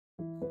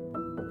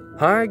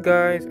Hi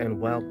guys, and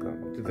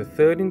welcome to the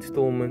third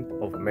installment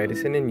of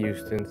Madison and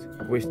Houston's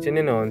question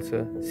and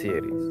answer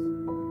series.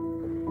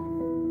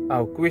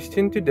 Our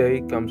question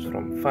today comes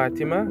from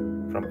Fatima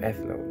from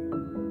Athlone.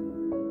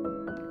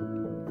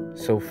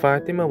 So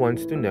Fatima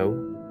wants to know,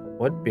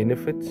 what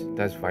benefits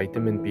does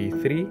vitamin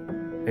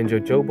B3 and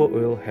jojoba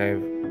oil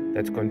have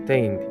that's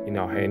contained in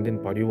our hand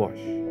and body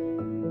wash?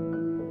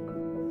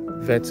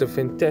 That's a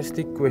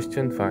fantastic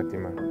question,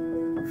 Fatima.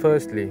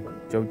 Firstly,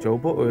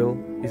 jojoba oil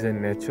is a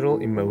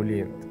natural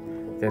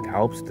emollient that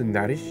helps to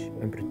nourish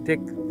and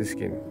protect the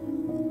skin.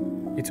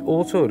 It's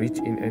also rich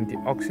in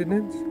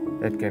antioxidants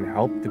that can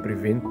help to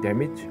prevent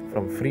damage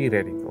from free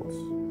radicals.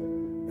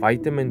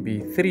 Vitamin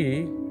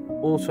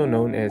B3, also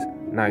known as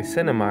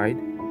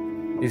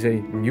niacinamide, is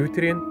a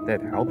nutrient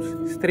that helps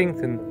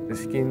strengthen the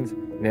skin's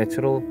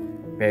natural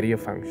barrier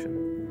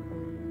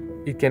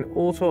function. It can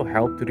also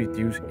help to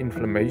reduce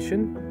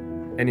inflammation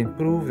and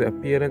improve the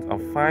appearance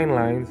of fine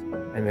lines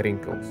and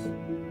wrinkles.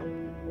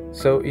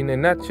 So in a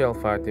nutshell,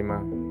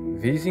 Fatima,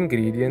 these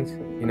ingredients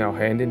in our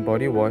hand and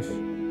body wash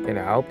can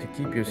help to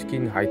keep your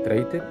skin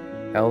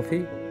hydrated,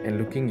 healthy and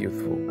looking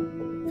youthful.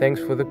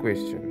 Thanks for the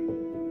question.